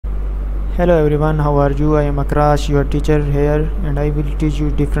Hello everyone, how are you? I am Akrash, your teacher here, and I will teach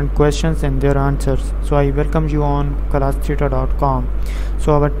you different questions and their answers. So I welcome you on classtheta.com.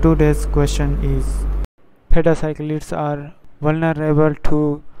 So our today's question is: pedalcyclists are vulnerable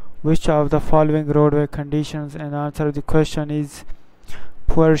to which of the following roadway conditions? And answer of the question is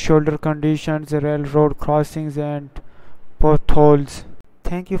poor shoulder conditions, railroad crossings, and potholes.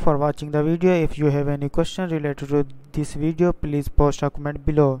 Thank you for watching the video. If you have any question related to this video, please post a comment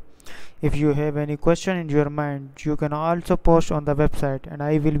below. If you have any question in your mind, you can also post on the website and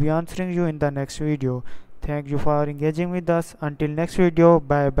I will be answering you in the next video. Thank you for engaging with us. Until next video,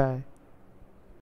 bye bye.